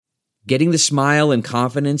Getting the smile and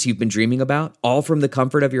confidence you've been dreaming about, all from the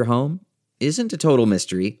comfort of your home, isn't a total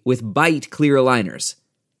mystery with Byte clear aligners.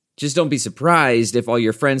 Just don't be surprised if all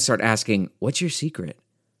your friends start asking, "What's your secret?"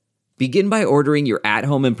 Begin by ordering your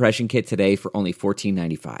at-home impression kit today for only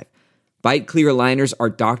 $14.95. Byte clear aligners are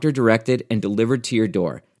doctor-directed and delivered to your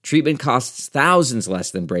door. Treatment costs thousands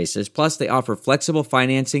less than braces, plus they offer flexible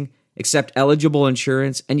financing, accept eligible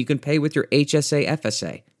insurance, and you can pay with your HSA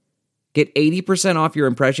FSA. Get 80% off your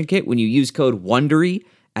impression kit when you use code WONDERY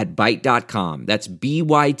at Byte.com. That's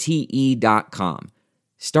BYTE.com.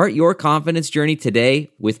 Start your confidence journey today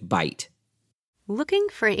with Byte. Looking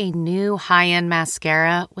for a new high-end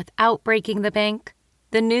mascara without breaking the bank?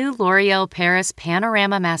 The new L'Oreal Paris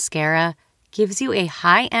Panorama Mascara gives you a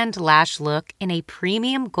high-end lash look in a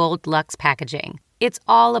premium gold luxe packaging. It's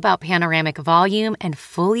all about panoramic volume and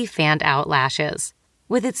fully fanned-out lashes.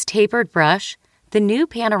 With its tapered brush, the new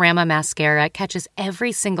Panorama Mascara catches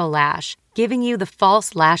every single lash, giving you the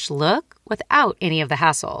false lash look without any of the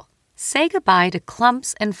hassle. Say goodbye to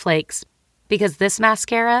clumps and flakes, because this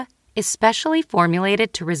mascara is specially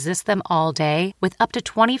formulated to resist them all day with up to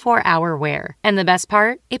 24-hour wear. And the best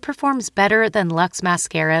part? It performs better than Luxe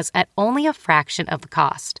mascaras at only a fraction of the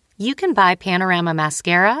cost. You can buy Panorama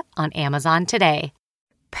Mascara on Amazon today.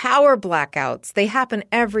 Power blackouts. They happen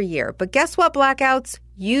every year. But guess what, blackouts?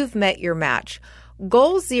 You've met your match.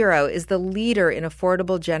 Goal Zero is the leader in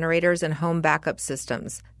affordable generators and home backup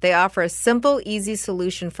systems. They offer a simple, easy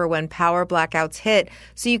solution for when power blackouts hit,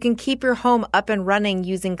 so you can keep your home up and running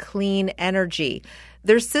using clean energy.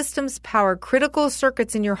 Their systems power critical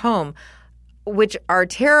circuits in your home, which are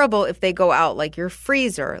terrible if they go out, like your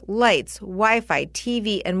freezer, lights, Wi-Fi,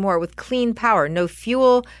 TV, and more, with clean power. No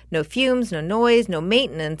fuel, no fumes, no noise, no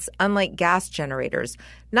maintenance, unlike gas generators.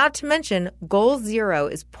 Not to mention, Goal Zero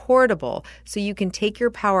is portable, so you can take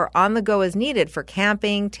your power on the go as needed for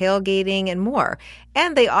camping, tailgating, and more.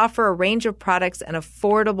 And they offer a range of products and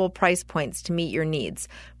affordable price points to meet your needs.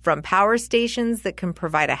 From power stations that can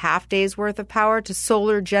provide a half day's worth of power to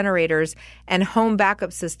solar generators and home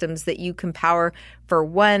backup systems that you can power for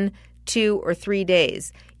 1, 2, or 3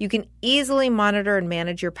 days. You can easily monitor and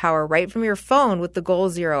manage your power right from your phone with the Goal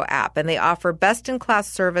Zero app, and they offer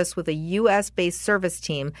best-in-class service with a U.S.-based service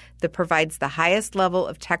team that provides the highest level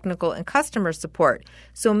of technical and customer support.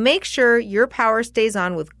 So make sure your power stays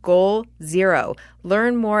on with Goal Zero.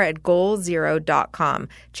 Learn more at goalzero.com.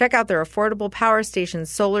 Check out their affordable power stations,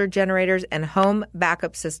 solar generators, and home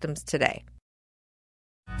backup systems today.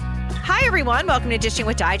 Hi, everyone. Welcome to Dishing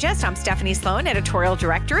with Digest. I'm Stephanie Sloan, editorial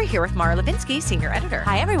director, here with Mara Levinsky, senior editor.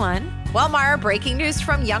 Hi, everyone. Well, Mara, breaking news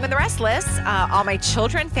from Young and the Restless. All My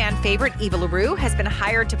Children fan favorite Eva LaRue has been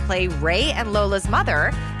hired to play Ray and Lola's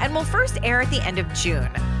mother and will first air at the end of June.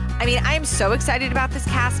 I mean, I am so excited about this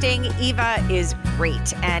casting. Eva is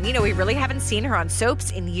great. And, you know, we really haven't seen her on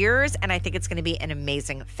soaps in years, and I think it's going to be an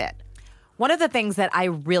amazing fit. One of the things that I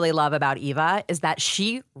really love about Eva is that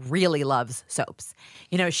she really loves soaps.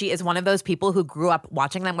 You know, she is one of those people who grew up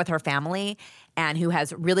watching them with her family and who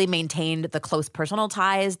has really maintained the close personal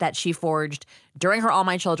ties that she forged during her All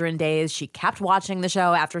My Children days. She kept watching the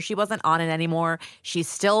show after she wasn't on it anymore. She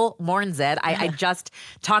still mourns it. I just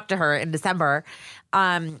talked to her in December.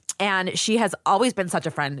 And she has always been such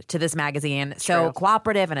a friend to this magazine, so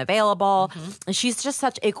cooperative and available. And she's just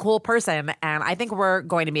such a cool person, and I think we're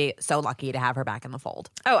going to be so lucky to have her back in the fold.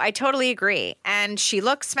 Oh, I totally agree. And she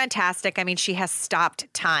looks fantastic. I mean, she has stopped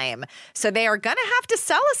time. So they are going to have to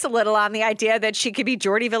sell us a little on the idea that she could be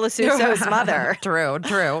Jordi Villasuso's mother. True.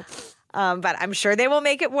 But I'm sure they will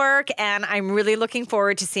make it work, and I'm really looking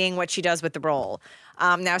forward to seeing what she does with the role.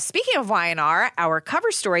 Now, speaking of Y&R, our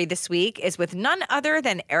cover story this week is with none other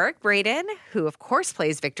than Eric Braeden, who, of course,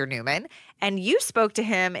 plays Victor Newman. And you spoke to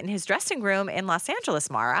him in his dressing room in Los Angeles,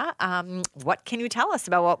 Mara. What can you tell us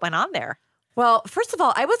about what went on there? Well, first of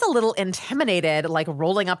all, I was a little intimidated, like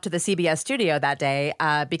rolling up to the CBS studio that day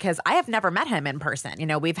because I have never met him in person. You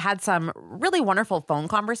know, we've had some really wonderful phone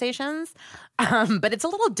conversations, but it's a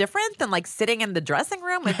little different than like sitting in the dressing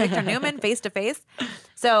room with Victor Newman face to face.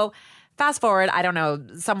 So fast forward, I don't know,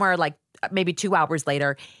 somewhere like maybe 2 hours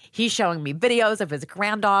later, he's showing me videos of his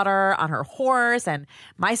granddaughter on her horse, and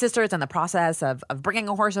my sister is in the process of bringing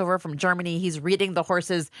a horse over from Germany. He's reading the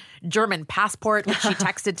horse's German passport, which she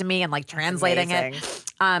texted to me, and like translating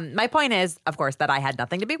it. My point is, of course, that I had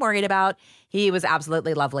nothing to be worried about. He was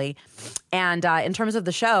absolutely lovely. And in terms of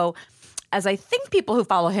the show, as I think people who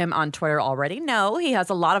follow him on Twitter already know, he has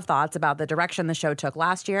a lot of thoughts about the direction the show took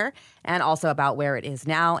last year and also about where it is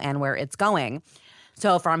now and where it's going.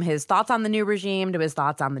 So from his thoughts on the new regime to his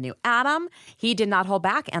thoughts on the new Adam, he did not hold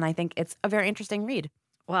back, and I think it's a very interesting read.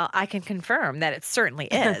 Well, I can confirm that it certainly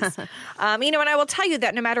is. And I will tell you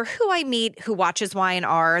that no matter who I meet who watches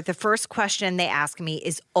Y&R, the first question they ask me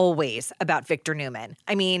is always about Victor Newman.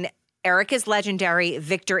 I mean, Eric is legendary,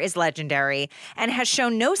 Victor is legendary, and has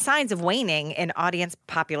shown no signs of waning in audience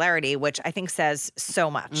popularity, which I think says so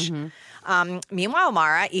much. Meanwhile,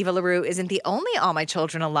 Mara, Eva LaRue isn't the only All My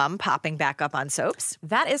Children alum popping back up on soaps.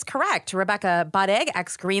 That is correct. Rebecca Budig,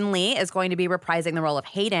 ex-Greenlee, is going to be reprising the role of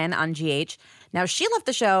Hayden on GH. Now, she left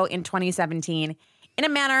the show in 2017 in a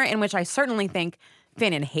manner in which I certainly think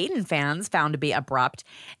Finn and Hayden fans found to be abrupt.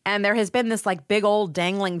 And there has been this big old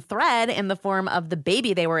dangling thread in the form of the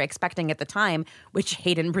baby they were expecting at the time, which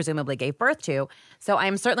Hayden presumably gave birth to. So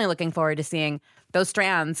I'm certainly looking forward to seeing those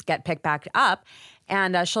strands get picked back up.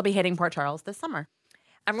 And she'll be hitting Port Charles this summer.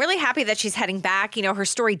 I'm really happy that she's heading back. Her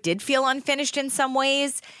story did feel unfinished in some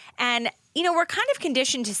ways. And, we're kind of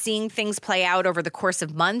conditioned to seeing things play out over the course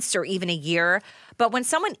of months or even a year. But when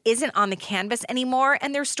someone isn't on the canvas anymore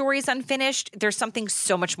and their story is unfinished, there's something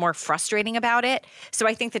so much more frustrating about it. So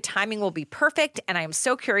I think the timing will be perfect. And I am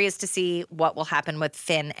so curious to see what will happen with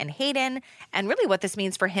Finn and Hayden and really what this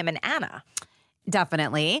means for him and Anna.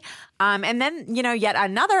 Definitely. And then, yet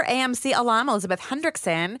another AMC alum, Elizabeth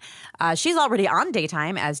Hendrickson. She's already on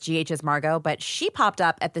Daytime as GH's Margot, but she popped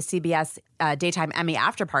up at the CBS Daytime Emmy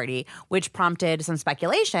after party, which prompted some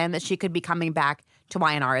speculation that she could be coming back to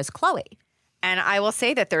Y&R as Chloe. And I will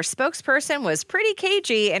say that their spokesperson was pretty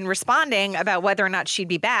cagey in responding about whether or not she'd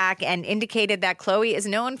be back and indicated that Chloe is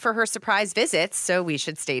known for her surprise visits, so we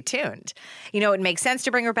should stay tuned. It makes sense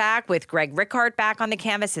to bring her back with Greg Rickhart back on the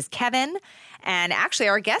canvas as Kevin. And actually,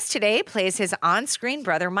 our guest today plays his on-screen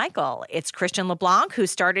brother, Michael. It's Christian LeBlanc, who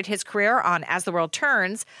started his career on As the World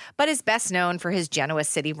Turns, but is best known for his Genoa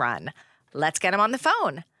City run. Let's get him on the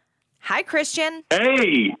phone. Hi, Christian.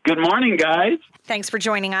 Hey, good morning, guys. Thanks for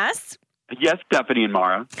joining us. Yes, Stephanie and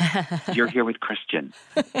Mara, you're here with Christian.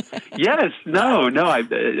 Yes, no,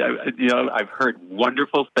 I've heard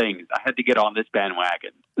wonderful things. I had to get on this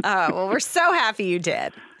bandwagon. Oh, well, we're so happy you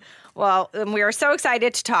did. Well, we are so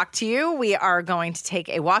excited to talk to you. We are going to take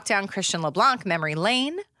a walk down Christian LeBlanc memory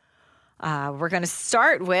lane. We're going to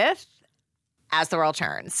start with As the World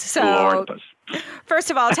Turns. So,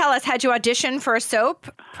 first of all, tell us, had you auditioned for a soap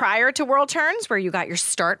prior to World Turns where you got your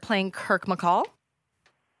start playing Kirk McCall?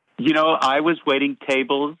 I was waiting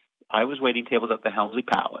tables. at the Helmsley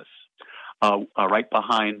Palace, right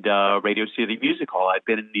behind Radio City Music Hall. I'd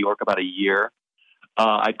been in New York about a year.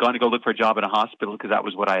 I'd gone to go look for a job in a hospital because that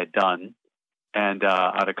was what I had done. And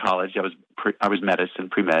out of college, I was medicine,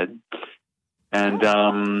 pre-med. And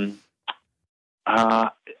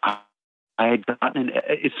I had gotten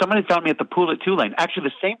someone had found me at the pool at Tulane. Actually,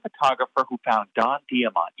 the same photographer who found Don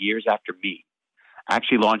Diamont years after me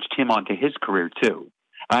actually launched him onto his career too.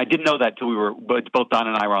 I didn't know that till both Don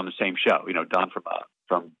and I were on the same show. Don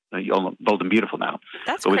from Bold and Beautiful now.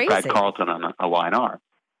 That's crazy. With Brad Carlton on a Y&R.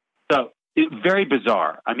 So very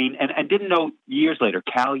bizarre. I mean, and didn't know years later,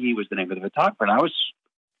 Cal Yee was the name of the photographer. And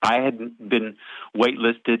I had been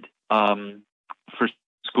waitlisted for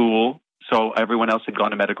school. So everyone else had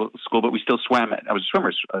gone to medical school, but we still swam I was a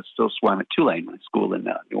swimmer. I still swam at Tulane School in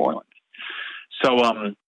New Orleans. So,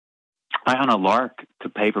 I on a lark to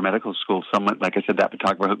pay for medical school. Someone, like I said, that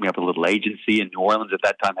photographer hooked me up with a little agency in New Orleans at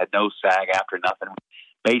that time, had no SAG after nothing.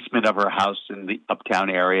 Basement of her house in the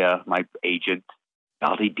uptown area. My agent,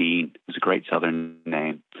 Aldi Dean, was a great Southern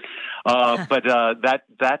name. But that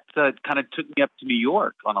kind of took me up to New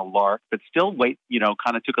York on a lark, but still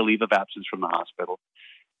kind of took a leave of absence from the hospital.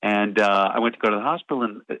 And I went to go to the hospital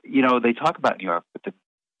and, they talk about New York, but the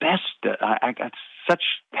best, I got such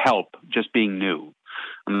help just being new.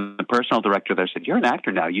 And the personal director there said, "You're an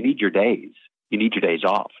actor now. You need your days. You need your days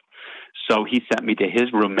off." So he sent me to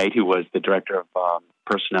his roommate, who was the director of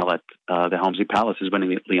personnel at the Helmsley Palace,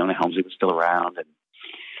 when Leona Helmsley was still around. And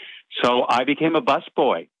so I became a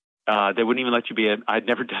busboy. They wouldn't even let you be I'd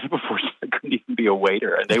never done it before, so I couldn't even be a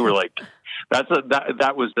waiter. And they were like, that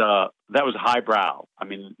was highbrow. I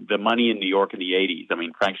mean, the money in New York in the 80s. I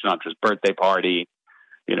mean, Frank Sinatra's birthday party.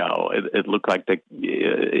 It looked like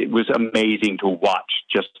it was amazing to watch.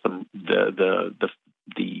 Just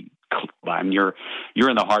you're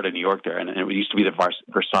in the heart of New York there, and it used to be the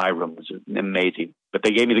Versailles Room. It was amazing. But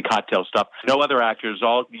they gave me the cocktail stuff. No other actors,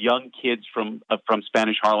 all young kids from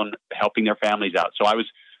Spanish Harlem helping their families out. So I was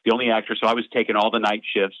the only actor. So I was taking all the night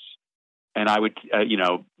shifts, and I would,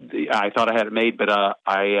 I thought I had it made, but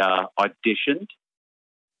I auditioned.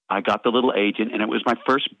 I got the little agent, and it was my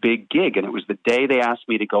first big gig. And it was the day they asked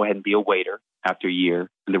me to go ahead and be a waiter after a year.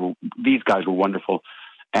 And these guys were wonderful.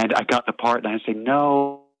 And I got the part, and I said,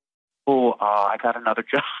 "No, I got another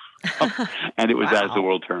job." And it was As the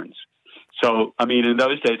World Turns. So, I mean, in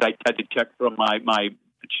those days, I had to check from my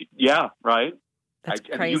yeah, right? That's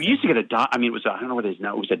I crazy. you used to get I don't know what it is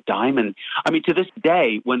now. It was a diamond. I mean, to this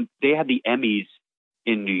day, when they had the Emmys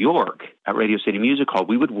in New York at Radio City Music Hall,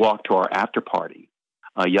 we would walk to our after party,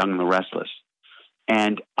 Young and the Restless.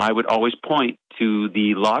 And I would always point to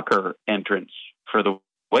the locker entrance for the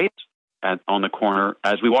waits on the corner.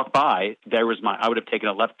 As we walked by, I would have taken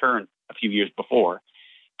a left turn a few years before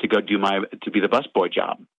to go to be the busboy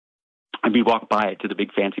job. And we walked by it to the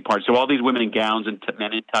big fancy party. So all these women in gowns and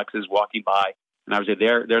men in tuxes walking by. And I would say,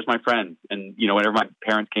 there's my friend. And, whenever my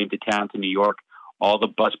parents came to town to New York, all the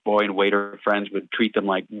busboy and waiter friends would treat them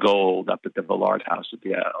like gold up at the Villard House at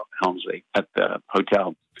the Helmsley, at the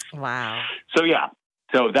hotel. Wow. So, yeah.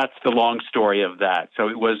 So that's the long story of that. So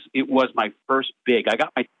it was my first big. I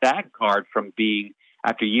got my SAG card from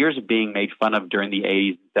after years of being made fun of during the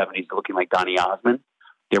 80s and 70s, looking like Donny Osmond.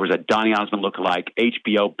 There was a Donny Osmond lookalike.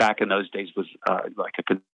 HBO back in those days was like a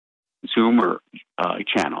consumer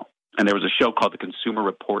channel. And there was a show called The Consumer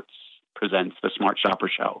Reports Presents The Smart Shopper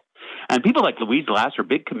Show. And people like Louise Lasser,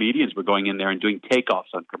 big comedians, were going in there and doing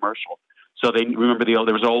takeoffs on commercial. So they remember there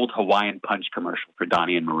was an old Hawaiian Punch commercial for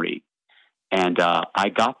Donnie and Marie. And I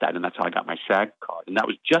got that, and that's how I got my SAG card. And that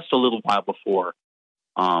was just a little while before.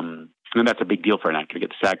 And that's a big deal for an actor to get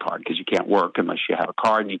the SAG card, because you can't work unless you have a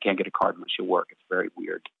card, and you can't get a card unless you work. It's very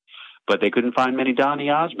weird. But they couldn't find many Donny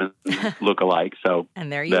Osmond look-alike, so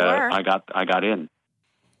and there you were. I got in.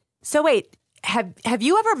 So wait, have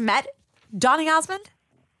you ever met Donny Osmond?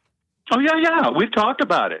 Oh yeah, we've talked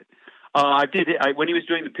about it. I did it when he was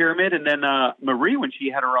doing The Pyramid, and then Marie, when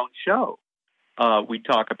she had her own show. We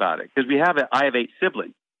talk about it because I have 8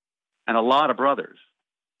 siblings and a lot of brothers.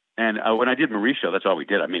 And when I did Marie's show, that's all we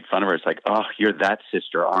did. I made fun of her. It's like, oh, you're that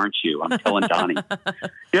sister, aren't you? I'm telling Donnie.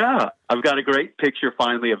 Yeah, I've got a great picture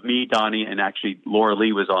finally of me, Donnie, and actually Laura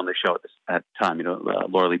Lee was on the show at the time,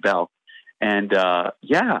 Laura Lee Bell. And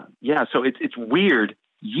yeah. So it's weird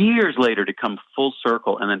years later to come full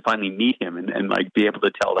circle and then finally meet him and like be able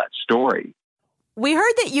to tell that story. We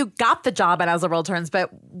heard that you got the job at As the World Turns,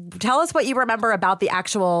 but tell us what you remember about the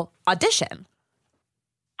actual audition.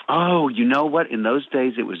 Oh, you know what? In those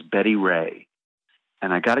days, it was Betty Ray.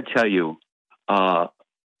 And I got to tell you, and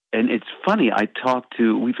it's funny,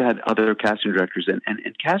 we've had other casting directors and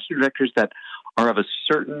casting directors that are of a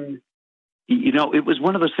certain, it was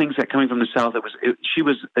one of those things that coming from the South, she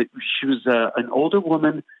was an older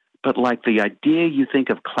woman, but like the idea you think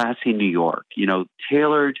of classy New York,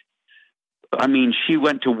 tailored. I mean, she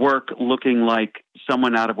went to work looking like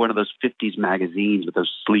someone out of one of those 50s magazines with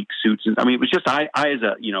those sleek suits. And I mean, it was just,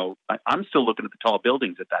 I'm still looking at the tall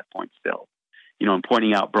buildings at that point still, and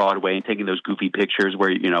pointing out Broadway and taking those goofy pictures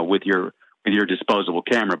where, with your disposable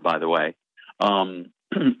camera, by the way.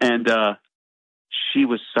 She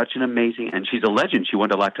was such an amazing, and she's a legend. She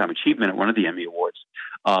won a Lifetime Achievement at one of the Emmy Awards,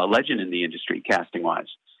 legend in the industry, casting wise.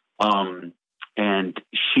 And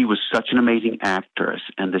she was such an amazing actress.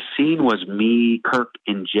 And the scene was me, Kirk,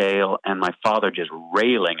 in jail, and my father just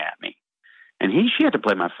railing at me. And she had to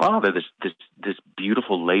play my father, this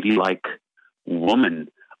beautiful ladylike woman.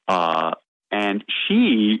 And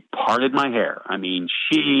she parted my hair. I mean,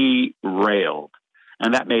 she railed,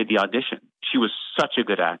 and that made the audition. She was such a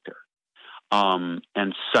good actor,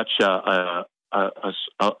 and such a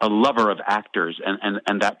lover of actors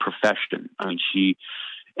and that profession. I mean,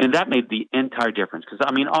 and that made the entire difference. Because,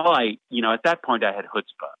 I mean, at that point I had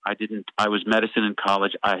chutzpah. I was medicine in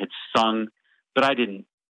college. I had sung, but I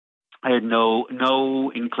had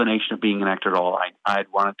no inclination of being an actor at all. I had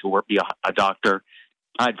wanted to be a doctor.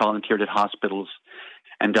 I had volunteered at hospitals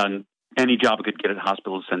and done any job I could get at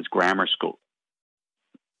hospitals since grammar school.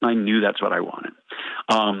 I knew that's what I wanted.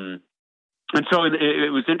 And so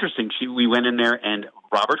it was interesting. We went in there, and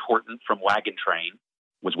Robert Horton from Wagon Train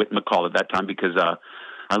was Whit McCall at that time, because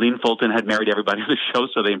Eileen Fulton had married everybody on the show,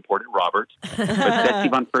 so they imported Robert. But Betsy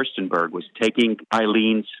von Furstenberg was taking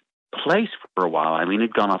Eileen's place for a while. Eileen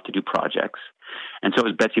had gone off to do projects. And so it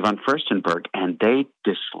was Betsy von Furstenberg, and they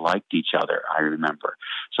disliked each other, I remember.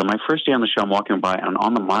 So my first day on the show, I'm walking by, and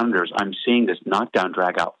on the monitors, I'm seeing this knockdown,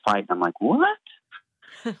 drag-out fight. And I'm like, what?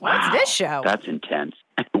 What's this show? That's intense.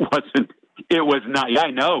 It was not. Yeah,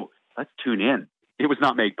 I know. Let's tune in. It was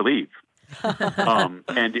not make-believe. And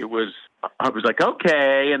I was like,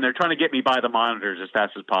 okay. And they're trying to get me by the monitors as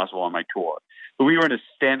fast as possible on my tour. But we were in a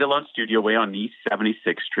standalone studio way on East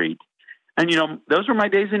 76th Street. And, those were my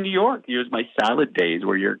days in New York. It was my salad days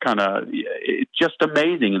where you're it's just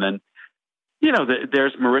amazing. And then,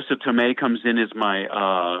 there's Marissa Tomei comes in as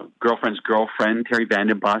my girlfriend's girlfriend. Terry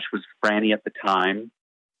Vandenbosch was Franny at the time.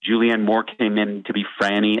 Julianne Moore came in to be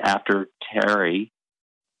Franny after Terry.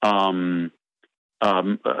 Margaret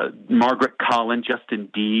Collin, Justin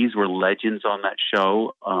Dees were legends on that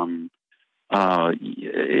show.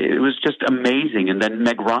 It was just amazing. And then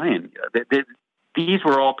Meg Ryan. These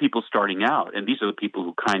were all people starting out, and these are the people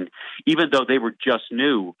who even though they were just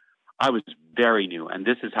new, I was very new, and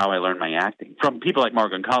this is how I learned my acting from people like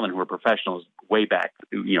Margaret Collin, who were professionals way back,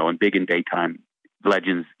 and big in daytime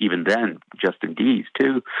legends even then. Justin Dees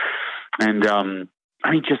too, and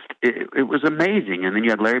it was amazing. And then you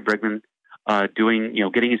had Larry Brigman doing,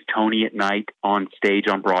 getting his Tony at night on stage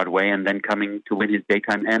on Broadway, and then coming to win his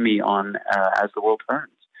daytime Emmy on As the World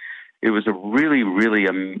Turns. It was a really, really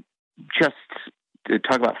just to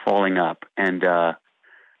talk about falling up. And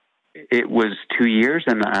it was 2 years,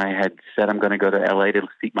 and I had said I'm going to go to LA to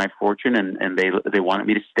seek my fortune, and they wanted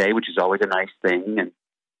me to stay, which is always a nice thing. And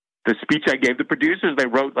the speech I gave the producers, they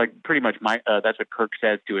wrote like pretty much that's what Kirk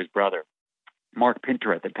says to his brother, Mark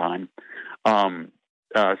Pinter at the time.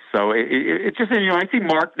 So it's just, I see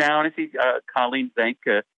Mark now, and I see Colleen Zink.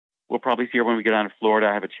 We'll probably see her when we get down to Florida.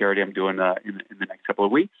 I have a charity I'm doing in the next couple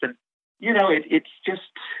of weeks. And, it's just,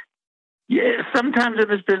 sometimes in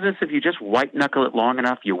this business, if you just white knuckle it long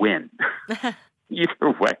enough, you win.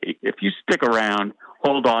 Either way, if you stick around,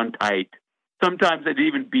 hold on tight, sometimes it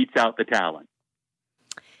even beats out the talent.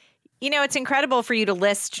 It's incredible for you to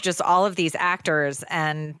list just all of these actors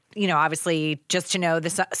and, obviously just to know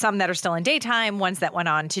some that are still in daytime, ones that went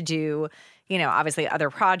on to do, obviously other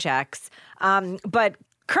projects. But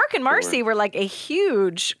Kirk and Marcy were like a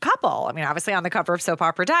huge couple. I mean, obviously on the cover of Soap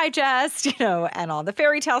Opera Digest, and all the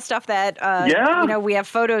fairy tale stuff that, we have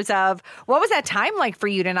photos of. What was that time like for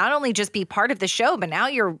you to not only just be part of the show, but now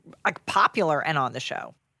you're like popular and on the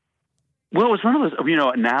show? Well, it was one of those,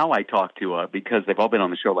 now I talk to, because they've all been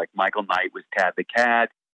on the show, like Michael Knight was Tad the Cat.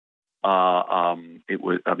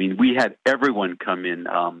 We had everyone come in,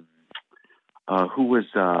 who was,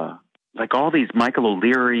 like all these Michael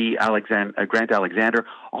O'Leary, Grant Alexander,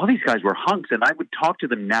 all these guys were hunks. And I would talk to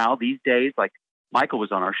them now these days, like Michael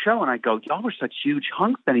was on our show, and I go, y'all were such huge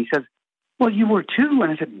hunks. And he says, well, you were too.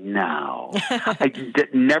 And I said, no,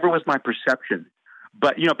 that never was my perception.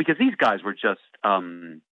 But, because these guys were just,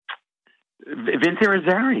 Vince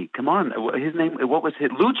Irizarry, come on. His name, what was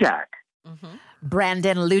it? Lou Jack. Mm-hmm.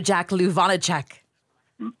 Brandon Lujak Luvanacek.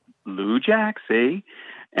 Lujak, see?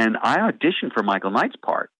 And I auditioned for Michael Knight's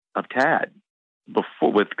part of Tad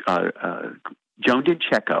before with Joan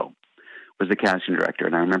DiCecco was the casting director.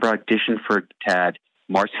 And I remember I auditioned for Tad.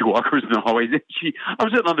 Marcy Walker was in the hallways. I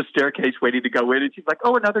was sitting on the staircase waiting to go in, and she's like,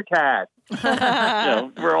 oh, another Tad.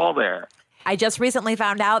 We're all there. I just recently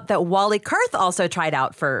found out that Wally Kurth also tried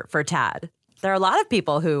out for Tad. There are a lot of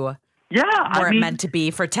people who weren't meant to be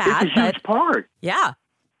for Tad. It's a huge part. Yeah.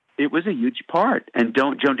 It was a huge part. And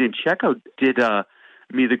Joan DiCecco did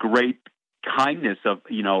me the great kindness of,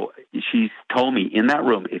 she told me in that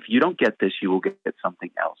room, if you don't get this, you will get something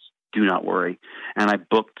else. Do not worry. And I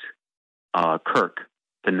booked Kirk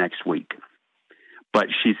the next week. But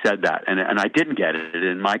she said that. And I didn't get it.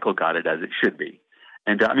 And Michael got it as it should be.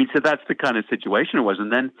 And so that's the kind of situation it was.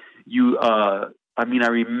 And then I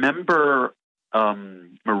remember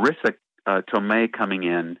Marissa Tomei coming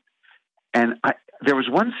in, and there was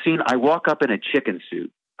one scene, I walk up in a chicken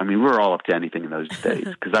suit. We were all up to anything in those days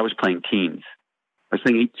because I was playing teens. I was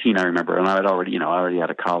playing 18, I remember, and I had already, I already out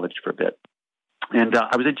of college for a bit. And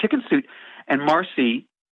I was in chicken suit, and Marissa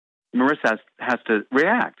has to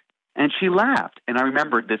react. And she laughed. And I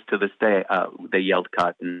remember this to this day. They yelled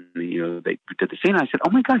cut, and they did the scene. I said, oh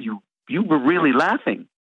my God, you were really laughing.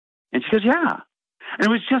 And she goes, yeah. And it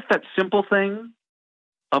was just that simple thing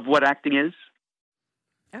of what acting is.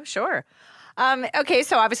 Oh, sure. Okay,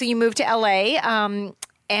 so obviously you moved to LA,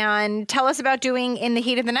 and tell us about doing In the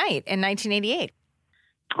Heat of the Night in 1988.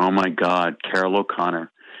 Oh my God, Carol O'Connor.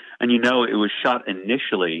 And it was shot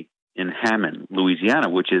initially in Hammond, Louisiana,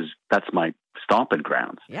 that's my stomping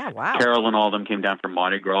grounds. Yeah, wow. Carol and all of them came down from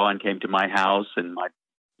Mardi Gras and came to my house, and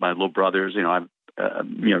my little brothers, I've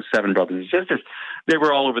 7 brothers and sisters. They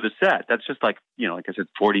were all over the set. That's just like, like I said,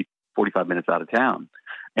 45 minutes out of town.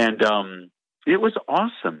 And it was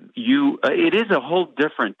awesome. It is a whole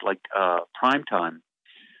different, prime time,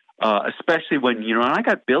 especially when, and I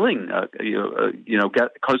got billing,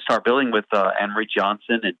 got co-star billing with Anne-Marie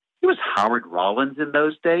Johnson, and it was Howard Rollins in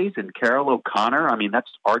those days, and Carol O'Connor.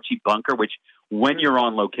 That's Archie Bunker, which when you're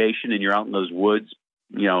on location and you're out in those woods,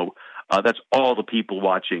 that's all the people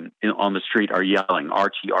watching on the street are yelling,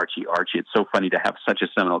 Archie, Archie, Archie. It's so funny to have such a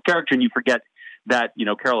seminal character, and you forget that,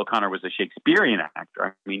 Carol O'Connor was a Shakespearean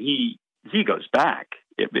actor. He goes back.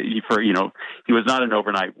 He was not an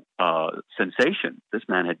overnight sensation. This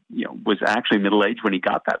man was actually middle-aged when he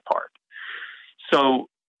got that part. So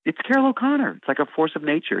it's Carroll O'Connor. It's like a force of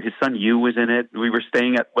nature. His son Hugh was in it. We were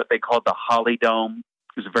staying at what they called the Holly Dome.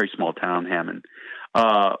 It was a very small town, Hammond,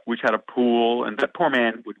 which had a pool. And that poor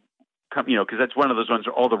man would come, because that's one of those ones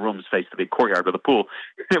where all the rooms face the big courtyard with a pool.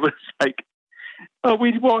 It was like,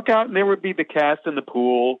 we'd walk out and there would be the cast in the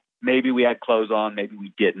pool. Maybe we had clothes on, maybe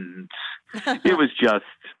we didn't. It was just,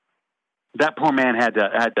 that poor man had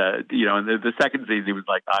to, in the second season, he was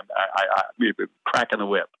like, I'm cracking the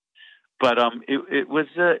whip. But it was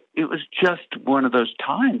just one of those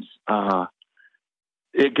times.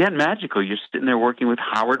 Again, magical. You're sitting there working with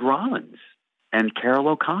Howard Rollins and Carroll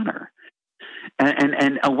O'Connor,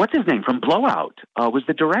 and what's his name from Blowout was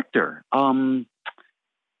the director. Do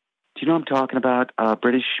you know what I'm talking about?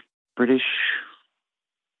 British,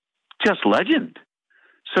 just legend.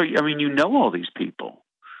 So I mean, all these people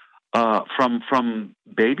from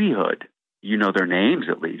Babyhood. You know their names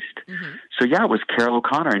at least. Mm-hmm. So yeah, it was Carroll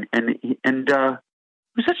O'Connor, and he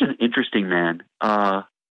was such an interesting man.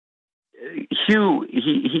 Hugh,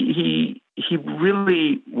 he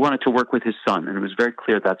really wanted to work with his son, and it was very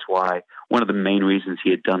clear that's why one of the main reasons he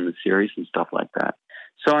had done the series and stuff like that.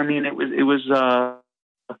 So I mean, it was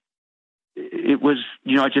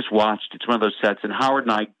I just watched. It's one of those sets, and Howard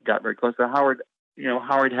and I got very close. Howard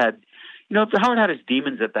had his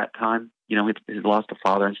demons at that time. He'd lost a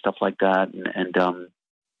father and stuff like that. And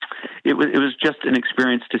it was just an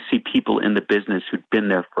experience to see people in the business who'd been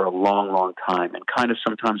there for a long, long time, and kind of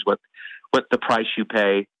sometimes what the price you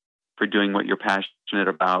pay for doing what you're passionate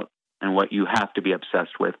about and what you have to be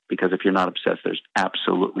obsessed with, because if you're not obsessed, there's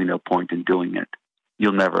absolutely no point in doing it.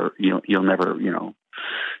 You'll never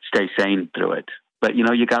stay sane through it. But,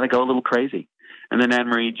 you got to go a little crazy. And then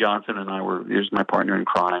Anne-Marie Johnson and I here's my partner in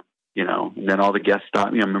crime. And then all the guest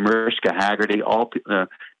stars, Mariska Hargitay,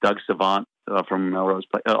 Doug Savant from Melrose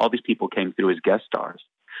Place, all these people came through as guest stars.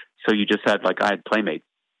 So you just had, I had playmates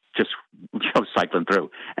just cycling through,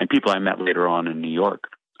 and people I met later on in New York.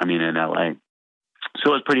 In LA. So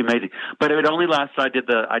it was pretty amazing. But it would only last. I did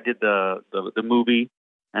the movie,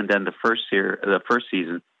 and then the first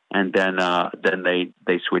season, and then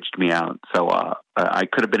they switched me out. So I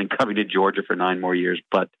could have been in Covington, Georgia for 9 more years,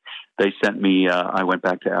 but they sent me. I went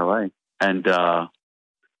back to LA, and I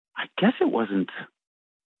guess it wasn't.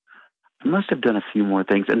 I must have done a few more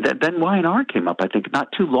things, and then Y&R came up. I think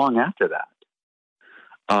not too long after that.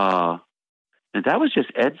 And that was just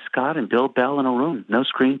Ed Scott and Bill Bell in a room. No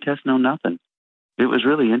screen test, no nothing. It was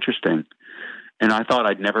really interesting. And I thought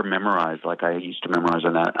I'd never memorize like I used to memorize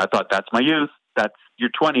on that. I thought that's my youth. That's your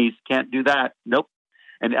 20s. Can't do that. Nope.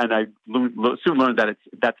 And I soon learned that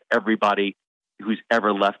that's everybody who's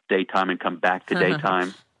ever left daytime and come back to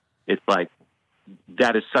daytime. It's like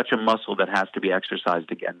that is such a muscle that has to be exercised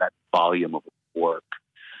again, that volume of work.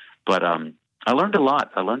 But I learned a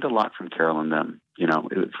lot. I learned a lot from Carol and them,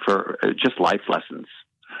 for just life lessons.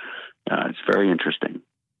 It's very interesting.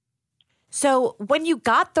 So when you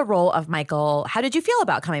got the role of Michael, how did you feel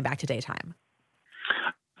about coming back to daytime?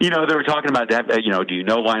 They were talking about that, do you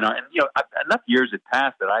know Y&R? And, enough years had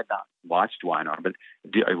passed that I had not watched Y&R, but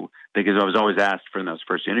because I was always asked for in those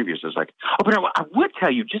first interviews, I was like, but I would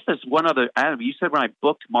tell you, just as one other, Adam, you said when I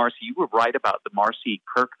booked Marcy, you were right about the Marcy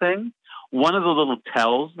Kirk thing. One of the little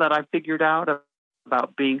tells that I figured out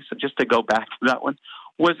about being, so just to go back to that one,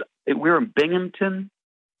 was we were in Binghamton,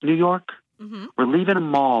 New York. Mm-hmm. We're leaving a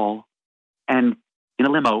mall and in a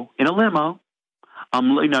limo,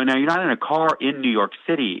 now you're not in a car in New York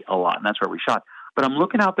City a lot, and that's where we shot. But I'm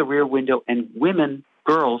looking out the rear window, and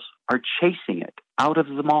girls are chasing it out of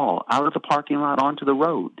the mall, out of the parking lot, onto the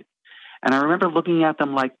road. And I remember looking at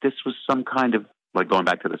them like this was some kind of, like going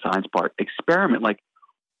back to the science part, experiment. Like,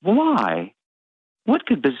 why? What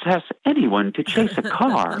could possess anyone to chase a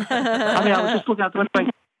car? I was just looking out the window, like,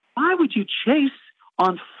 why would you chase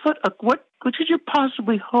on foot? What could you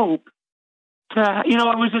possibly hope?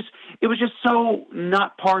 It was just so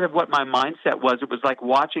not part of what my mindset was. It was like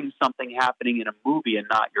watching something happening in a movie and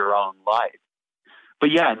not your own life.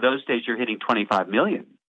 But yeah, in those days, you're hitting 25 million,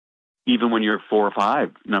 even when you're 4 or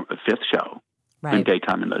 5, fifth show in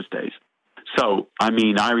daytime in those days. So, I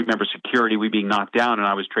remember security, we being knocked down,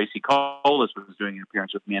 and Tracy Colas was doing an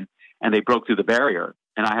appearance with me, and they broke through the barrier,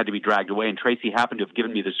 and I had to be dragged away. And Tracy happened to have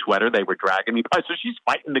given me the sweater they were dragging me by, so she's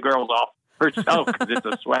fighting the girls off herself because it's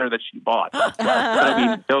a sweater that she bought. But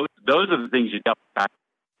those are the things you dealt with back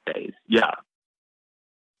in the days. Yeah.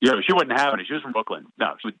 She wouldn't have it. She was from Brooklyn.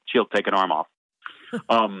 No, she'll take an arm off.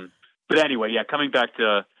 But anyway, coming back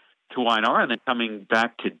to Y&R and then coming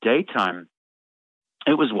back to daytime,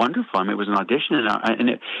 it was wonderful. I mean, it was an audition, and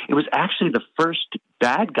it was actually the first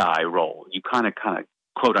bad guy role. You kind of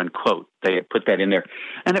quote unquote, they put that in there.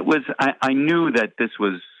 And it was, I knew that this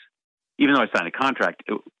was, even though I signed a contract,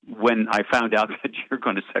 when I found out that you're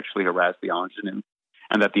going to sexually harass the ingenue,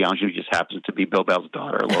 and that the ingenue just happens to be Bill Bell's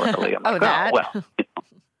daughter, Laura Lee. I'm like, that?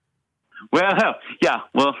 Well, yeah,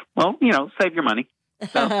 well, save your money.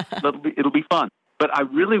 So it'll be fun. But I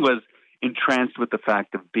really was entranced with the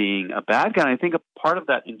fact of being a bad guy. And I think a part of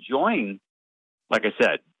that enjoying, like I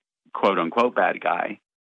said, quote unquote bad guy,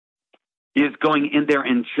 is going in there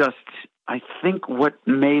and just, I think what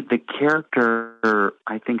made the character,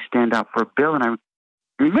 I think, stand out for Bill. And I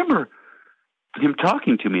remember him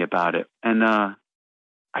talking to me about it. And I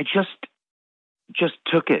just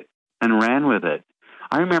took it and ran with it.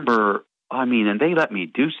 I remember, and they let me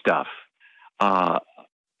do stuff.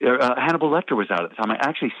 Hannibal Lecter was out at the time. I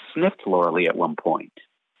actually sniffed Laura Lee at one point.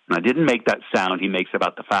 And I didn't make that sound he makes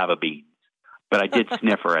about the fava beans, but I did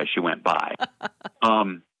sniff her as she went by.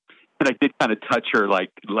 And I did kind of touch her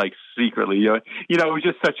like secretly. It was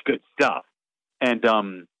just such good stuff. And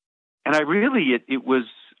I really, it was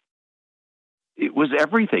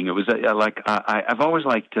everything. It was I've always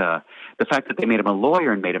liked the fact that they made him a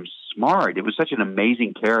lawyer and made him smart. It was such an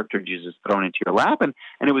amazing character just thrown into your lap, and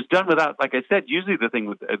it was done without, like I said, usually the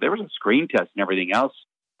thing there was a screen test and everything else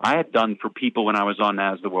I had done for people when I was on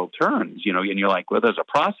As the World Turns, and you're like, well, there's a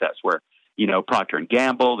process where, Procter and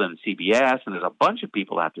Gamble and CBS, and there's a bunch of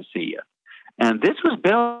people that have to see you. And this was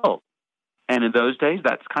Bill. And in those days,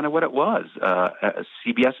 that's kind of what it was.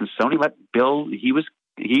 CBS and Sony let Bill, he was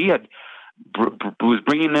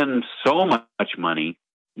bringing in so much money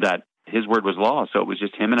that his word was law. So it was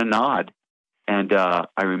just him and a nod. And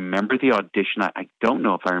I remember the audition. I don't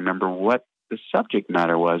know if I remember what the subject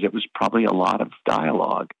matter was. It was probably a lot of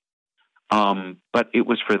dialogue. But it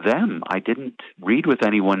was for them. I didn't read with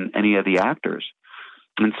any of the actors.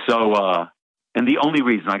 And so, and the only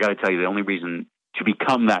reason, I got to tell you, the only reason to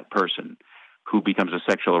become that person who becomes a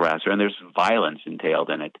sexual harasser, and there's violence entailed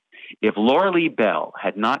in it, if Laura Lee Bell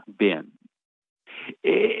had not been,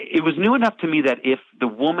 it was new enough to me that if the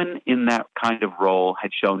woman in that kind of role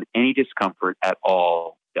had shown any discomfort at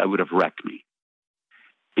all, that would have wrecked me.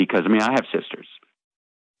 Because, I have sisters.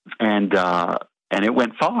 And it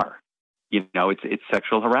went far. It's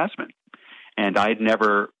sexual harassment. And I had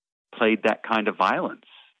never played that kind of violence.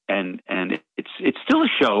 And it's still a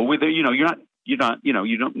show where,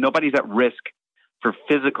 nobody's at risk for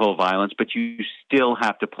physical violence, but you still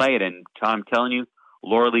have to play it. And I'm telling you,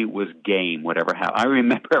 Laura Lee was game, whatever happened. I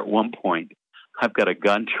remember at one point, I've got a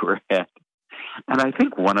gun to her head, and I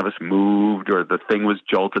think one of us moved, or the thing was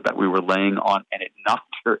jolted that we were laying on, and it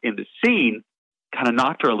knocked her in the scene, kind of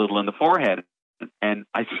knocked her a little in the forehead. And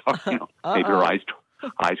I saw, maybe her eyes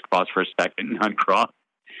crossed for a second and uncrossed.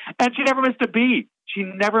 And she never missed a beat.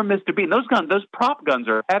 And those prop guns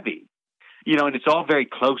are heavy, and it's all very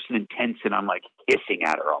close and intense, and I'm like hissing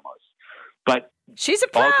at her almost. But she's a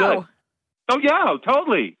pro. All good. Oh, yeah,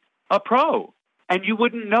 totally. A pro. And you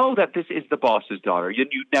wouldn't know that this is the boss's daughter. You'd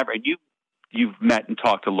never, and you've met and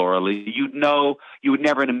talked to Laura Lee. You would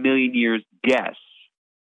never in a million years guess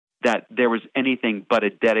that there was anything but a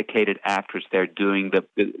dedicated actress there doing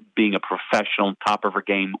being a professional, top of her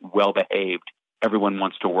game, well-behaved. Everyone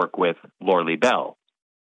wants to work with Laura Lee Bell.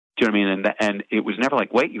 Do you know what I mean? And it was never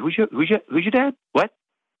like, wait, who's your dad? What?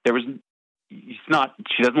 She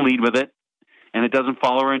doesn't lead with it, and it doesn't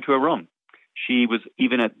follow her into a room. She was,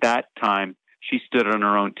 even at that time, she stood on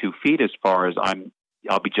her own 2 feet as far as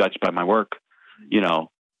I'll be judged by my work,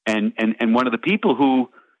 and one of the people who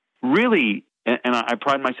really, and I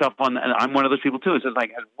pride myself on, and I'm one of those people too, has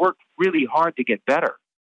worked really hard to get better.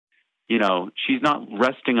 She's not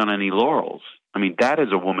resting on any laurels. That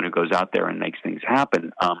is a woman who goes out there and makes things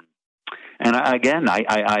happen. And I've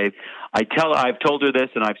told her this,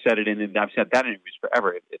 and I've said it I've said that in interviews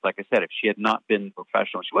forever. Like I said, if she had not been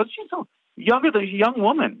professional, she's so younger than a young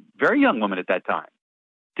woman, very young woman at that time,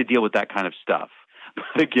 to deal with that kind of stuff.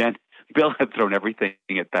 But again, Bill had thrown everything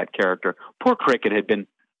at that character. Poor Cricket had been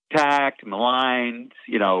attacked, maligned,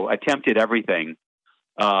 attempted everything.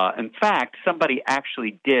 In fact, somebody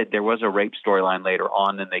actually did. There was a rape storyline later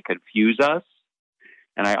on, and they confuse us.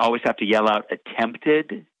 And I always have to yell out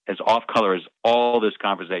attempted, as off color as all this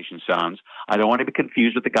conversation sounds. I don't want to be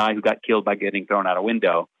confused with the guy who got killed by getting thrown out a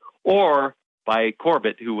window, or by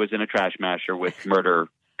Corbett, who was in a trash masher with murder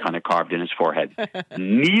kind of carved in his forehead.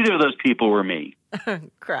 Neither of those people were me.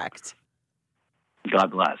 Correct.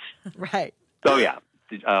 God bless. Right. So yeah,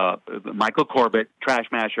 Michael Corbett, trash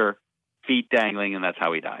masher, feet dangling, and that's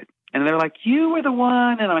how he died. And they're like, you were the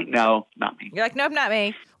one. And I'm like, no, not me. You're like, nope, not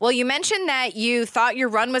me. Well, you mentioned that you thought your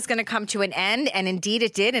run was going to come to an end, and indeed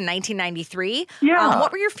it did in 1993. Yeah.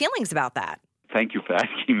 What were your feelings about that? Thank you for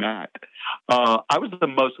asking that. I was the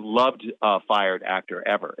most loved fired actor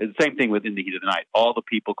ever. It's the same thing with In the Heat of the Night. All the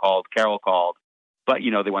people called, Carol called, but,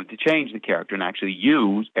 they wanted to change the character. And actually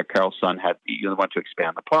you, Carol's son, wanted to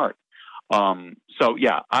expand the part. So,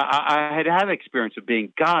 yeah, I had an experience of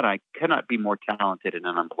being, God, I cannot be more talented and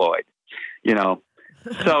unemployed,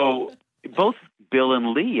 So both Bill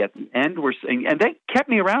and Lee at the end were saying, and they kept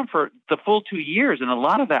me around for the full 2 years. And a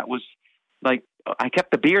lot of that was like, I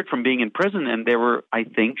kept the beard from being in prison, and they were, I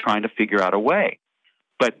think, trying to figure out a way.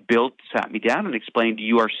 But Bill sat me down and explained,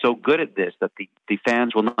 you are so good at this that the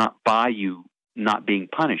fans will not buy you not being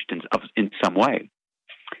punished in some way.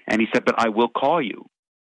 And he said, but I will call you.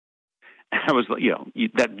 And I was like,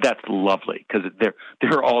 that's lovely, because there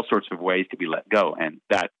are all sorts of ways to be let go, and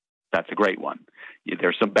that's a great one.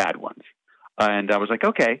 There's some bad ones. And I was like,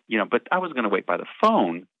 okay, but I wasn't going to wait by the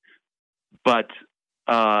phone. But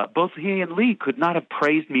both he and Lee could not have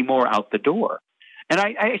praised me more out the door. And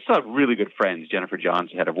I still have really good friends. Jennifer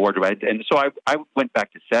Johns, head of wardrobe, and so I went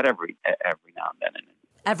back to set every now and then. And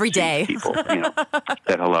every day. People,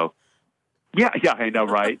 said hello. Yeah, I know,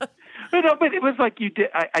 right? But it was like you did.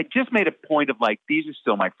 I just made a point of like, these are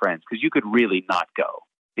still my friends, because you could really not go.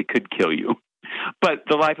 It could kill you. But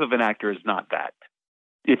the life of an actor is not that.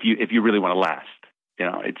 If you really want to last,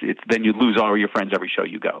 it's then you lose all of your friends every show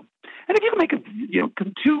you go. And if you can make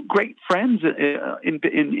two great friends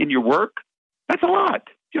in your work, that's a lot.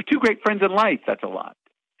 You have two great friends in life, that's a lot.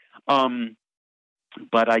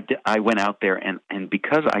 But I went out there, and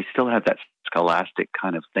because I still had that scholastic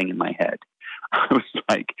kind of thing in my head, I was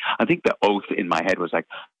like, I think the oath in my head was like,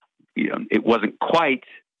 it wasn't quite,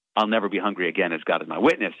 I'll never be hungry again as God is my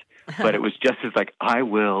witness, but it was just as like, I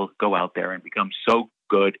will go out there and become so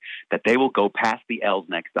good that they will go past the L's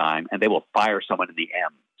next time and they will fire someone in the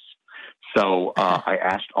M's. So I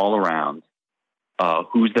asked all around,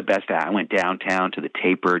 who's the best at? I went downtown to the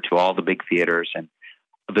Taper, to all the big theaters, and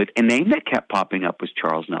the name that kept popping up was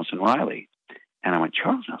Charles Nelson Reilly. And I went,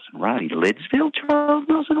 Charles Nelson Reilly, Lidsville Charles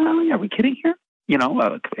Nelson Reilly? Are we kidding here?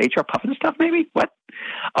 H.R. Puffin stuff, maybe? What?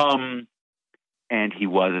 And he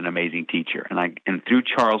was an amazing teacher. And through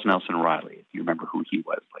Charles Nelson Reilly, if you remember who he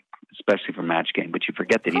was, like especially from Match Game, but you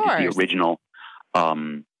forget that he did the original.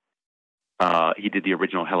 He did the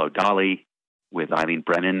original Hello, Dolly with Eileen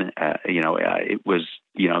Brennan. It was,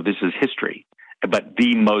 this is history. But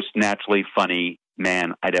the most naturally funny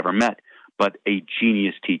man I'd ever met, but a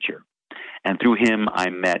genius teacher. And through him, I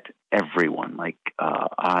met everyone. Like,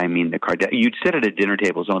 the Kardashians. You'd sit at a dinner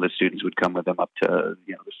table. Some of the students would come with them up to,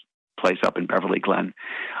 this place up in Beverly Glen,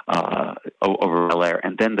 over Bel Air.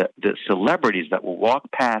 And then the celebrities that will walk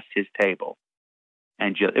past his table.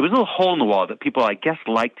 And it was a little hole in the wall that people, I guess,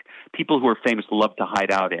 liked. People who were famous loved to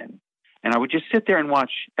hide out in. And I would just sit there and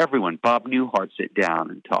watch everyone. Bob Newhart sit down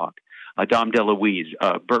and talk. Dom DeLuise,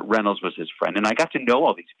 Burt Reynolds was his friend. And I got to know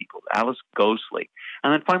all these people. Alice Ghostley.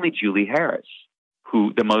 And then finally Julie Harris,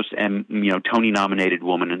 who the most, Tony-nominated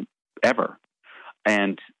woman ever.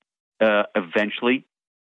 And eventually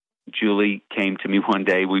Julie came to me one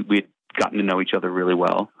day. We'd gotten to know each other really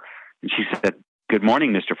well. And she said, "Good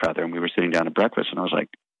morning, Mr. Feather." And we were sitting down at breakfast. And I was like,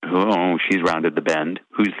 oh, she's rounded the bend.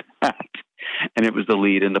 Who's that? And it was the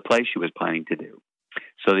lead in the play she was planning to do.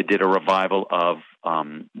 So they did a revival of,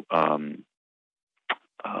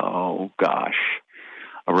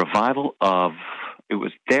 it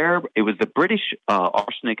was the British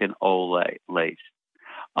Arsenic and Lace.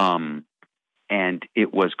 And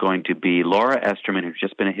it was going to be Laura Esterman, who's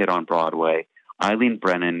just been a hit on Broadway, Eileen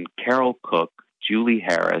Brennan, Carol Cook, Julie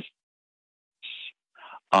Harris,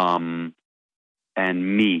 and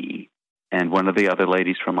me, and one of the other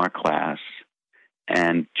ladies from our class,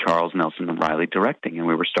 and Charles Nelson Reilly directing, and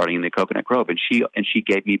we were starting in the Coconut Grove, and she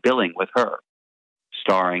gave me billing with her,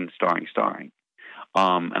 starring.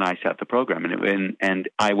 And I set the program, and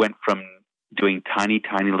I went from doing tiny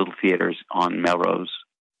little theaters on Melrose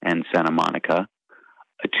and Santa Monica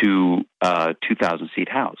to 2,000-seat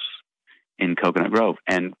house in Coconut Grove,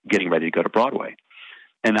 and getting ready to go to Broadway.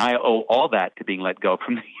 And I owe all that to being let go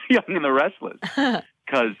from The Young and the Restless,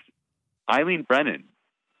 because Eileen Brennan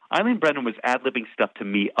was ad-libbing stuff to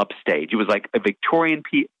me upstage. It was like a Victorian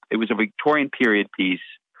period piece.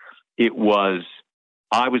 I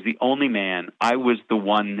was the only man. I was the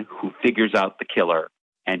one who figures out the killer,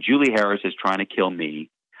 and Julie Harris is trying to kill me.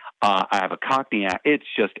 I have a Cockney act. It's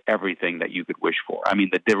just everything that you could wish for. I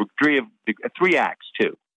mean, there were three acts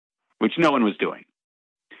too, which no one was doing,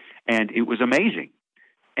 and it was amazing.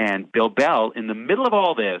 And Bill Bell, in the middle of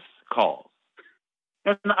all this, calls.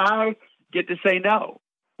 And I get to say no,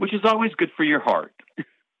 which is always good for your heart.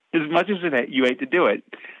 As much as you hate to do it,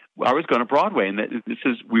 I was going to Broadway, and that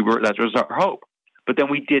was our hope. But then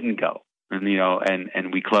we didn't go, and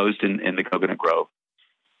and we closed in the Coconut Grove.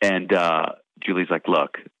 And Julie's like,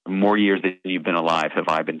 "Look, more years than you've been alive have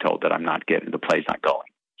I been told that I'm not getting the play's not going.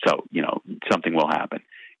 So something will happen."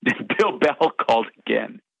 Then Bill Bell called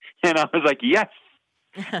again, and I was like, "Yes,"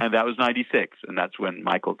 and that was '96, and that's when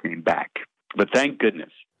Michael came back. But thank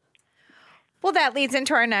goodness. Well, that leads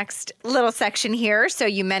into our next little section here. So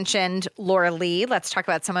you mentioned Laura Lee. Let's talk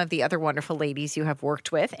about some of the other wonderful ladies you have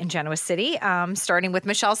worked with in Genoa City, starting with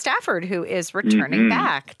Michelle Stafford, who is returning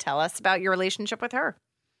back. Tell us about your relationship with her.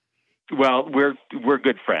 Well, we're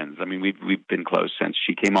good friends. I mean, we've been close since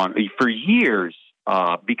she came on for years.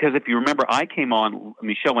 Because if you remember, I came on.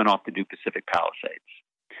 Michelle went off to do Pacific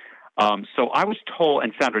Palisades. So I was told,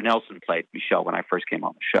 and Sandra Nelson played Michelle when I first came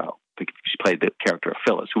on the show. She played the character of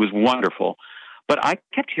Phyllis, who was wonderful. But I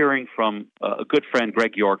kept hearing from a good friend,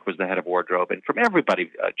 Greg York was the head of wardrobe, and from everybody,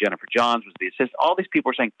 Jennifer Johns was the assistant. All these people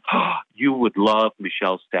were saying, "Oh, you would love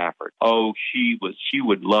Michelle Stafford. Oh, she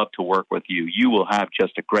would love to work with you. You will have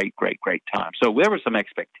just a great, great, great time." So there was some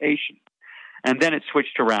expectation. And then it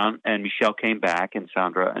switched around, and Michelle came back, and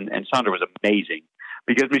Sandra, and Sandra was amazing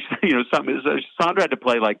because Sandra had to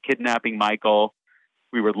play like kidnapping Michael.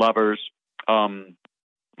 We were lovers,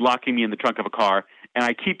 locking me in the trunk of a car.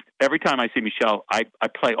 And every time I see Michelle, I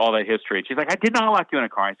play all that history. And she's like, "I did not lock you in a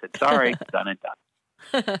car." I said, "Sorry, done and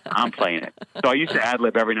done. I'm playing it." So I used to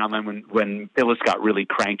ad-lib every now and then when Phyllis got really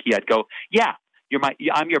cranky. I'd go, "Yeah,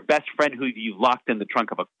 I'm your best friend who you locked in the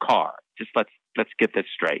trunk of a car. Just let's get this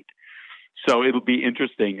straight." So it'll be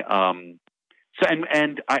interesting.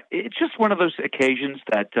 It's just one of those occasions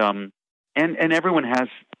that, and everyone has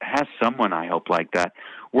someone, I hope, like that,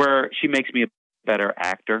 where she makes me a better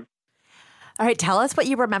actor. All right, tell us what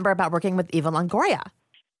you remember about working with Eva Longoria.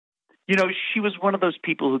 She was one of those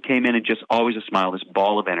people who came in and just always a smile, this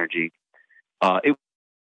ball of energy. It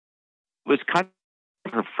was kind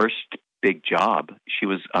of her first big job. She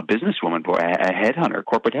was a businesswoman, a headhunter,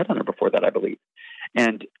 corporate headhunter before that, I believe.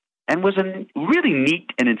 And was really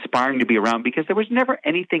neat and inspiring to be around because there was never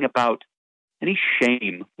anything about any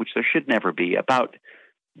shame, which there should never be, about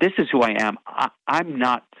this is who I am. I'm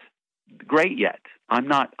not great yet.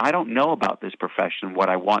 I don't know about this profession, what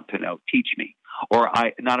I want to know. Teach me. Or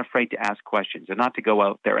I'm not afraid to ask questions and not to go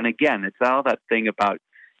out there. And again, it's all that thing about,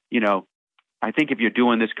 I think if you're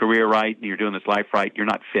doing this career right and you're doing this life right, you're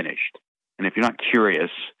not finished. And if you're not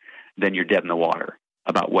curious, then you're dead in the water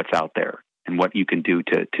about what's out there and what you can do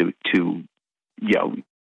to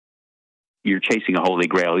you're chasing a holy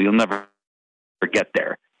grail. You'll never get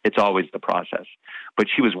there. It's always the process. But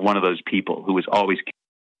she was one of those people who was always,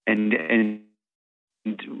 and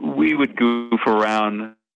we would goof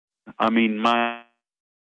around. I mean, my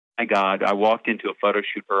God, I walked into a photo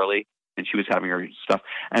shoot early and she was having her stuff.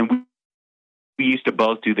 And we used to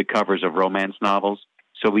both do the covers of romance novels.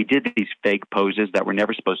 So we did these fake poses that were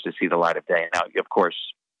never supposed to see the light of day. Now, of course,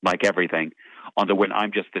 like everything, when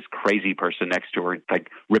I'm just this crazy person next to her, like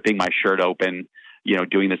ripping my shirt open,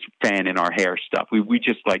 doing this fan in our hair stuff. We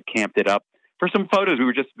just like camped it up. For some photos, we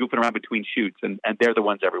were just goofing around between shoots, and they're the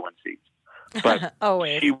ones everyone sees. But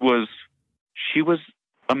she was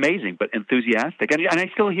amazing, but enthusiastic. And I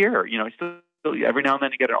still hear her, I still every now and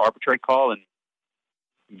then you get an arbitrary call and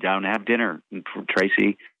down to have dinner. And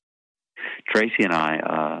Tracy and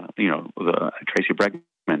I, Tracy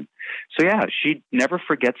Bregman. So yeah, she never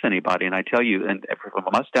forgets anybody. And I tell you, and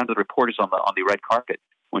from us down to the reporters on the red carpet,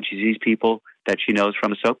 when she sees people that she knows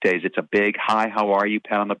from the soap days, it's a big hi, how are you,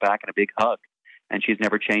 pat on the back, and a big hug. And she's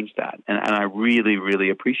never changed that. And I really, really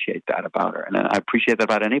appreciate that about her. And I appreciate that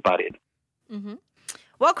about anybody. Mm-hmm.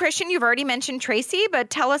 Well, Christian, you've already mentioned Tracy, but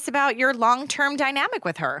tell us about your long-term dynamic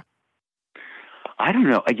with her. I don't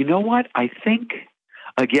know. You know what? I think,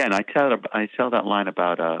 again, I tell that line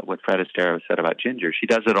about what Fred Astaire said about Ginger. She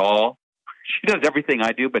does it all. She does everything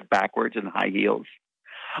I do, but backwards in high heels.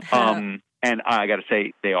 And I got to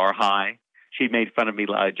say, they are high. She made fun of me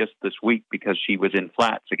just this week because she was in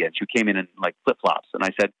flats again. She came in like flip-flops. And I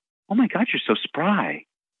said, "Oh, my God, you're so spry.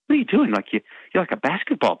 What are you doing? Like you're like a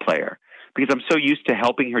basketball player." Because I'm so used to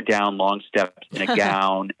helping her down long steps in a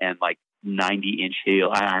gown and like 90-inch heel.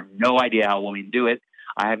 I have no idea how women do it.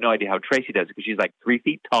 I have no idea how Tracy does it because she's like 3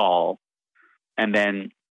 feet tall and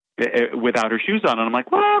then without her shoes on. And I'm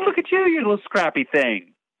like, "Well, look at you, you little scrappy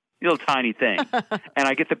thing, you little tiny thing." And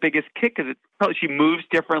I get the biggest kick because she moves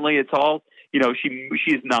differently. It's all,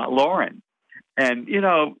 she's not Lauren. And,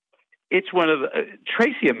 it's one of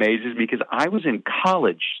Tracy amazes me because I was in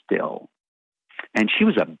college still. And she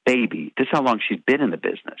was a baby. This is how long she'd been in the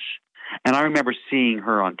business. And I remember seeing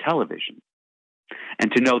her on television.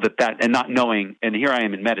 And to know that, and not knowing, and here I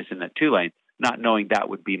am in medicine at Tulane, not knowing that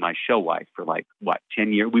would be my show wife for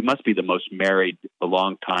 10 years. We must be the most a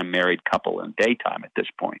long-time married couple in daytime at this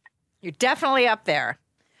point. You're definitely up there.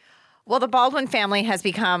 Well, the Baldwin family has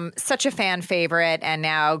become such a fan favorite, and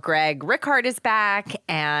now Greg Rickhart is back,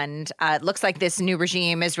 and it looks like this new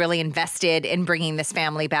regime is really invested in bringing this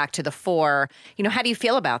family back to the fore. How do you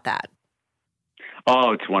feel about that?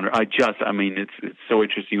 Oh, it's wonderful. It's so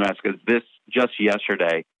interesting you ask, because just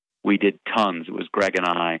yesterday, we did tons. It was Greg and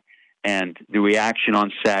I, and the reaction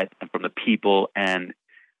on set and from the people, and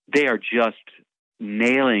they are just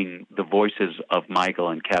nailing the voices of Michael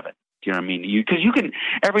and Kevin. Do you know what I mean? Because you can,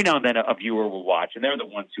 every now and then a viewer will watch, and they're the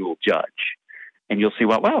ones who will judge. And you'll see,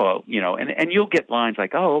 and you'll get lines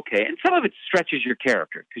like, oh, okay. And some of it stretches your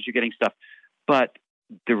character because you're getting stuff. But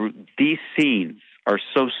these scenes are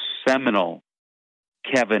so seminal,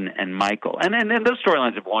 Kevin and Michael. And those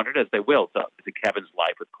storylines have wandered, as they will, to Kevin's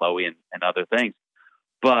life with Chloe and other things.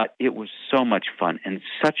 But it was so much fun and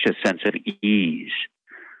such a sense of ease.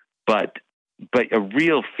 But a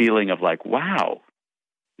real feeling of wow.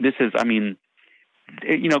 This is,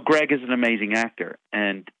 Greg is an amazing actor,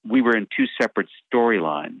 and we were in two separate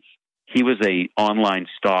storylines. He was a online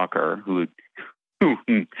stalker who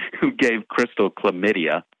gave Crystal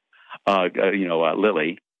chlamydia,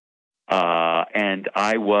 Lily, and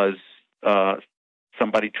I was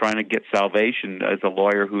somebody trying to get salvation as a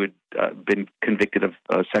lawyer who had been convicted of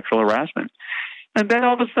sexual harassment. And then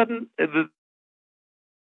all of a sudden, the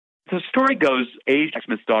story goes, Jack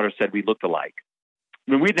Smith's daughter said we looked alike.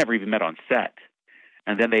 We'd never even met on set.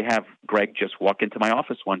 And then they have Greg just walk into my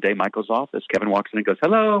office one day, Michael's office. Kevin walks in and goes,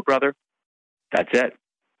 "Hello, brother." That's it.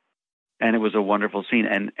 And it was a wonderful scene.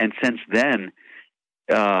 And since then,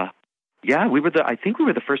 I think we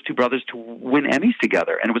were the first two brothers to win Emmys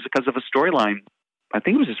together. And it was because of a storyline. I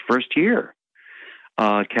think it was his first year.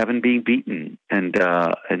 Kevin being beaten and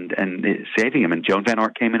saving him. And Joan Van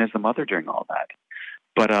Art came in as the mother during all that.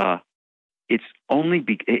 But, it's only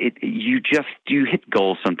you hit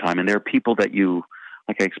goals sometime, and there are people that you,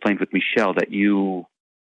 like I explained with Michelle, that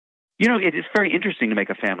it is very interesting to make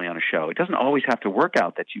a family on a show. It doesn't always have to work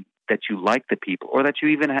out that you like the people or that you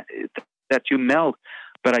even that you meld.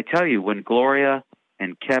 But I tell you, when Gloria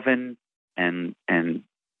and Kevin and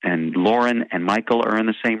Lauren and Michael are in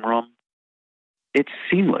the same room, it's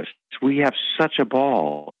seamless. We have such a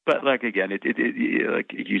ball. But like again,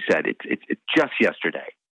 like you said, it's just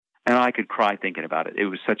yesterday. And I could cry thinking about it. It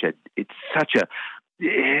was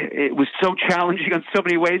it was so challenging in so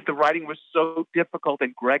many ways. The writing was so difficult,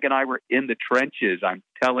 and Greg and I were in the trenches. I'm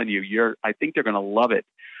telling you, I think they're going to love it.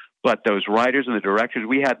 But those writers and the directors,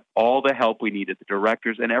 we had all the help we needed, the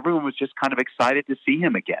directors, and everyone was just kind of excited to see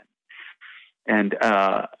him again. And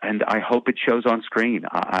I hope it shows on screen.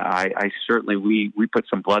 I certainly, we put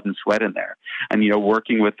some blood and sweat in there, and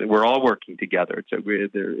we're all working together. So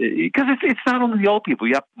because it's not only the old people.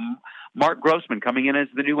 You have Mark Grossman coming in as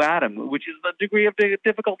the new Adam, which is the degree of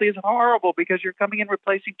difficulty is horrible because you're coming in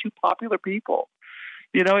replacing two popular people.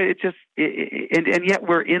 And yet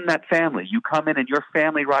we're in that family. You come in and you're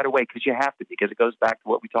family right away because you have to, because it goes back to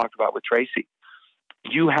what we talked about with Tracy.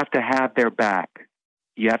 You have to have their back.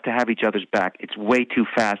 You have to have each other's back. It's way too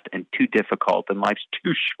fast and too difficult, and life's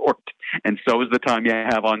too short. And so is the time you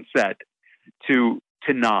have on set to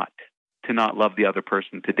not love the other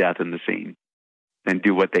person to death in the scene and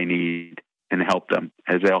do what they need and help them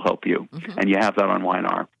as they'll help you. Mm-hmm. And you have that on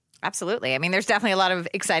Y&R. Absolutely. There's definitely a lot of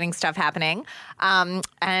exciting stuff happening.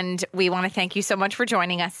 And we want to thank you so much for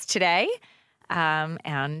joining us today.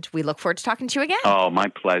 And we look forward to talking to you again. Oh, my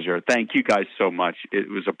pleasure. Thank you guys so much. It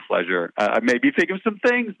was a pleasure. I made me think of some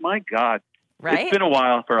things. My God. Right? It's been a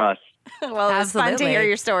while for us. Well, it was fun to hear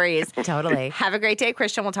your stories. Totally. Have a great day,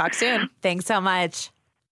 Christian. We'll talk soon. Thanks so much.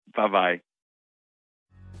 Bye-bye.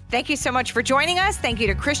 Thank you so much for joining us. Thank you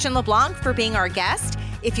to Christian LeBlanc for being our guest.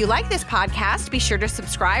 If you like this podcast, be sure to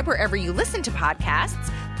subscribe wherever you listen to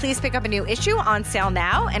podcasts. Please pick up a new issue on sale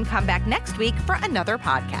now and come back next week for another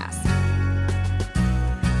podcast.